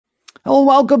Hello,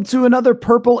 welcome to another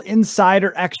Purple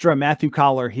Insider Extra. Matthew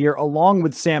Coller here, along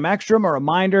with Sam Ekstrom. A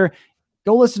reminder,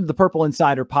 go listen to the Purple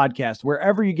Insider podcast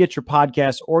wherever you get your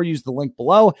podcasts or use the link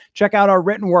below. Check out our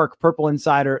written work,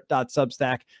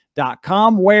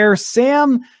 purpleinsider.substack.com, where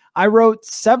Sam, I wrote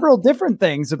several different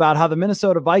things about how the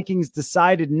Minnesota Vikings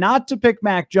decided not to pick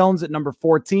Mac Jones at number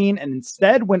 14 and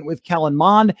instead went with Kellen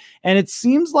Mond. And it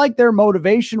seems like their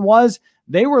motivation was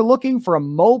they were looking for a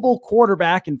mobile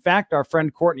quarterback. In fact, our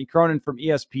friend Courtney Cronin from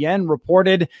ESPN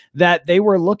reported that they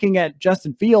were looking at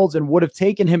Justin Fields and would have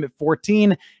taken him at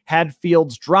 14 had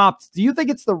Fields dropped. Do you think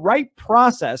it's the right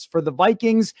process for the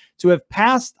Vikings to have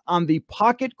passed on the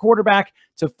pocket quarterback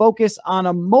to focus on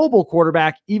a mobile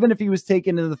quarterback, even if he was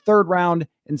taken in the third round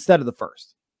instead of the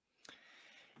first?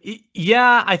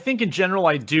 Yeah, I think in general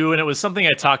I do. And it was something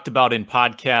I talked about in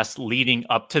podcasts leading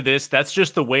up to this. That's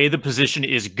just the way the position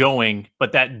is going,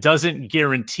 but that doesn't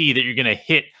guarantee that you're going to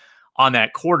hit on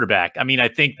that quarterback. I mean, I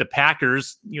think the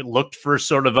Packers looked for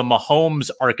sort of a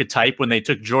Mahomes archetype when they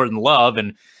took Jordan Love,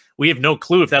 and we have no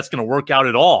clue if that's going to work out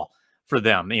at all for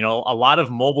them. You know, a lot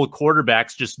of mobile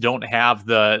quarterbacks just don't have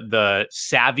the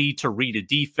savvy to read a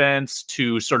defense,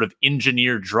 to sort of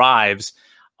engineer drives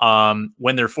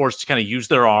when they're forced to kind of use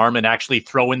their arm and actually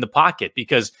throw in the pocket.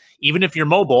 Because even if you're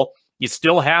mobile, you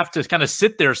still have to kind of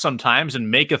sit there sometimes and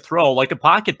make a throw like a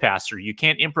pocket passer. You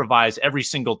can't improvise every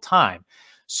single time.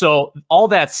 So all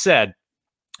that said,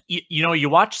 you know, you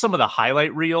watch some of the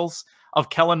highlight reels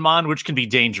of Kellen Mond, which can be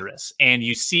dangerous, and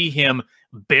you see him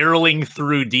barreling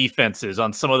through defenses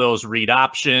on some of those read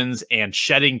options and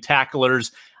shedding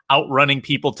tacklers, outrunning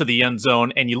people to the end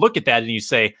zone. And you look at that and you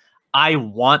say, I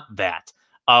want that.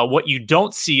 What you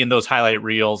don't see in those highlight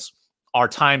reels are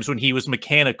times when he was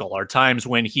mechanical, are times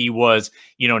when he was,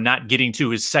 not getting to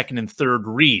his second and third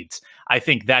reads. I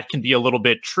think that can be a little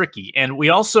bit tricky. And we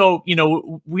also,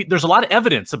 there's a lot of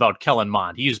evidence about Kellen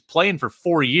Mond. He's playing for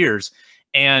 4 years,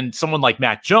 and someone like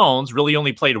Mac Jones really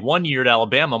only played 1 year at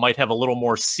Alabama, might have a little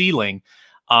more ceiling.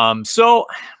 So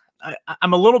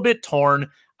I'm a little bit torn.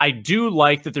 I do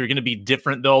like that they're going to be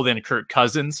different, though, than Kirk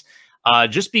Cousins.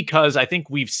 Just because I think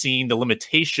we've seen the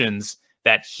limitations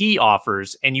that he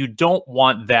offers, and you don't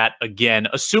want that again,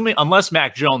 unless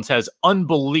Mac Jones has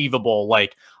unbelievable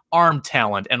arm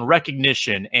talent and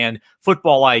recognition and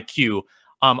football IQ.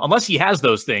 Unless he has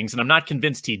those things, and I'm not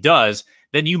convinced he does,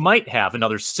 then you might have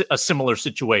a similar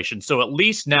situation. So at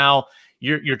least now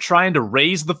you're trying to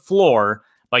raise the floor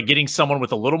by getting someone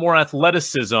with a little more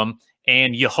athleticism,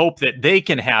 and you hope that they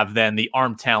can have then the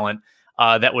arm talent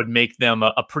that would make them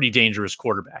a pretty dangerous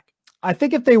quarterback. I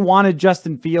think if they wanted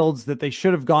Justin Fields, that they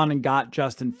should have gone and got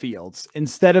Justin Fields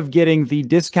instead of getting the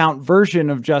discount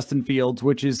version of Justin Fields,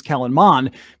 which is Kellen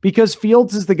Mond, because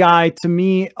Fields is the guy, to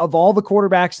me, of all the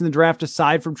quarterbacks in the draft,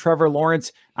 aside from Trevor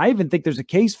Lawrence. I even think there's a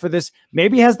case for this.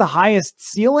 Maybe has the highest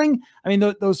ceiling. I mean,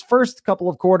 those first couple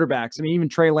of quarterbacks, I mean, even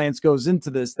Trey Lance goes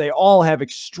into this. They all have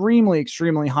extremely,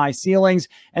 extremely high ceilings,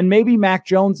 and maybe Mac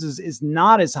Jones is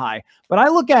not as high. But I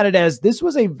look at it as this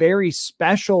was a very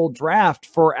special draft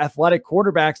for athletic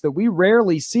quarterbacks that we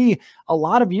rarely see. A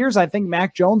lot of years, I think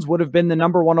Mac Jones would have been the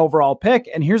number 1 overall pick.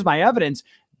 And here's my evidence.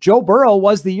 Joe Burrow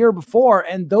was the year before,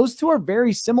 and those two are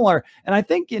very similar. And I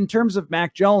think in terms of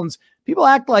Mac Jones, people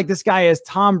act like this guy has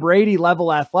Tom Brady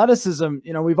level athleticism.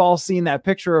 We've all seen that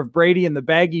picture of Brady in the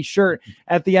baggy shirt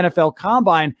at the NFL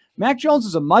Combine. Mac Jones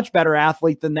is a much better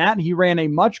athlete than that. He ran a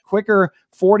much quicker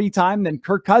 40 time than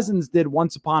Kirk Cousins did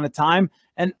once upon a time.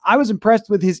 And I was impressed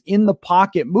with his in the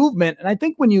pocket movement. And I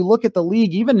think when you look at the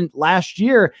league, even last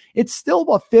year, it's still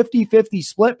a 50-50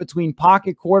 split between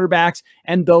pocket quarterbacks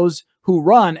and those who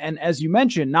run. And as you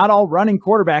mentioned, not all running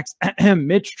quarterbacks,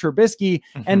 Mitch Trubisky,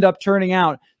 end up turning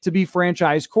out to be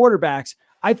franchise quarterbacks.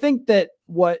 I think that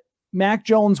what Mac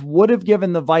Jones would have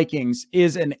given the Vikings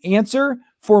is an answer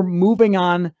for moving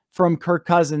on from Kirk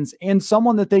Cousins and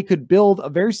someone that they could build a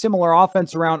very similar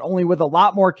offense around, only with a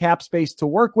lot more cap space to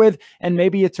work with. And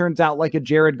maybe it turns out like a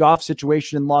Jared Goff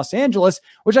situation in Los Angeles,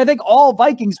 which I think all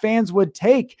Vikings fans would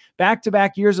take.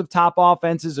 Back-to-back years of top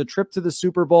offenses, a trip to the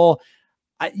Super Bowl.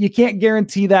 You can't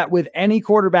guarantee that with any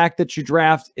quarterback that you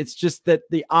draft. It's just that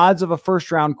the odds of a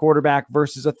first-round quarterback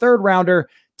versus a third-rounder,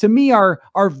 to me, are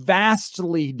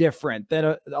vastly different.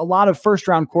 That a lot of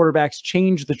first-round quarterbacks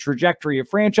change the trajectory of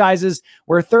franchises,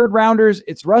 where third-rounders,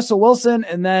 it's Russell Wilson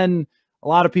and then a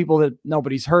lot of people that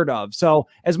nobody's heard of. So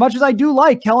as much as I do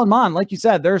like Kellen Mond, like you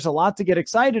said, there's a lot to get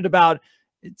excited about.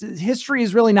 History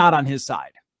is really not on his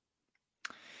side.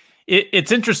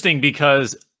 It's interesting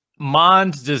because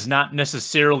Mond does not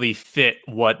necessarily fit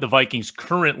what the Vikings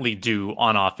currently do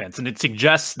on offense. And it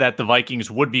suggests that the Vikings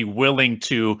would be willing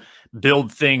to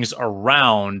build things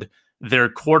around their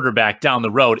quarterback down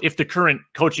the road if the current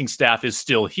coaching staff is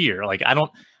still here. Like, I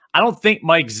don't think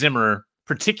Mike Zimmer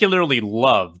particularly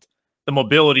loved the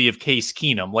mobility of Case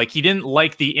Keenum. Like, he didn't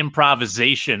like the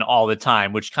improvisation all the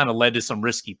time, which kind of led to some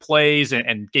risky plays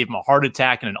and gave him a heart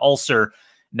attack and an ulcer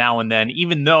now and then,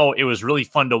 even though it was really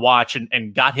fun to watch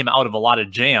and got him out of a lot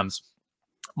of jams.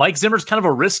 Mike Zimmer's kind of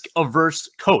a risk-averse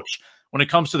coach when it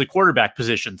comes to the quarterback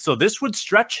position. So this would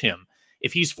stretch him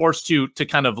if he's forced to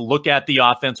kind of look at the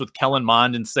offense with Kellen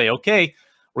Mond and say, okay,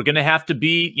 we're going to have to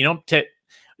be,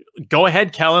 go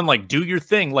ahead, Kellen, like, do your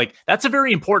thing. Like, that's a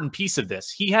very important piece of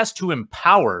this. He has to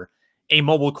empower a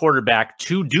mobile quarterback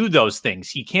to do those things.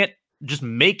 He can't just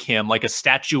make him like a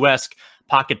statuesque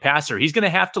pocket passer. He's going to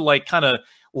have to like kind of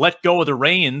let go of the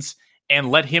reins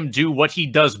and let him do what he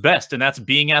does best. And that's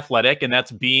being athletic. And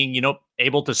that's being,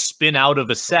 able to spin out of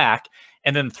a sack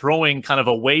and then throwing kind of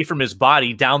away from his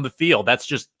body down the field. That's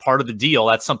just part of the deal.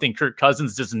 That's something Kirk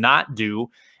Cousins does not do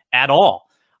at all.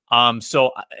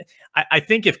 So I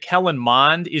think if Kellen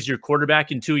Mond is your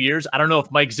quarterback in 2 years, I don't know if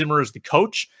Mike Zimmer is the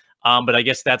coach, but I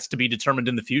guess that's to be determined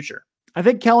in the future. I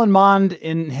think Kellen Mond,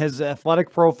 in his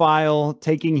athletic profile,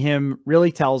 taking him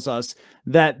really tells us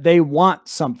that they want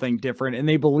something different and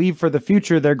they believe for the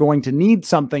future they're going to need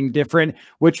something different,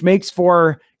 which makes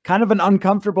for kind of an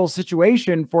uncomfortable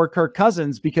situation for Kirk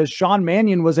Cousins, because Sean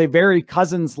Mannion was a very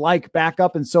Cousins-like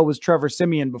backup, and so was Trevor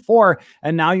Siemian before,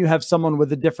 and now you have someone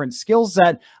with a different skill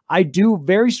set. I do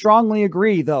very strongly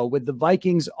agree, though, with the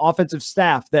Vikings offensive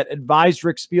staff that advised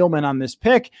Rick Spielman on this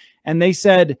pick, and they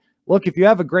said, look, if you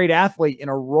have a great athlete in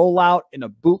a rollout, in a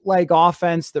bootleg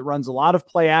offense that runs a lot of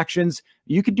play actions,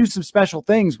 you could do some special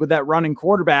things with that running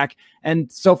quarterback.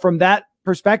 And so from that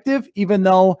perspective, even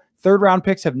though third-round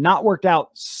picks have not worked out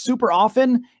super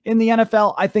often in the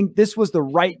NFL, I think this was the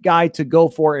right guy to go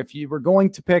for. If you were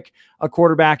going to pick a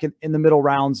quarterback in the middle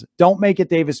rounds, don't make it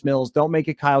Davis Mills. Don't make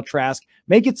it Kyle Trask.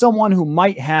 Make it someone who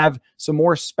might have some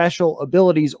more special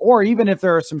abilities, or even if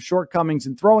there are some shortcomings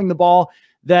in throwing the ball,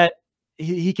 that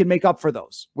he can make up for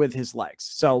those with his legs.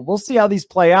 So we'll see how these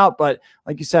play out. But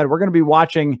like you said, we're going to be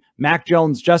watching Mac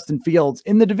Jones, Justin Fields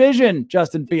in the division,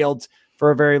 Justin Fields,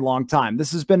 for a very long time.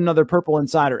 This has been another Purple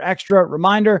Insider Extra.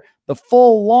 Reminder, the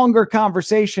full longer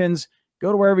conversations,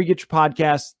 go to wherever you get your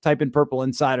podcasts, type in Purple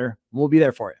Insider. We'll be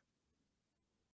there for you.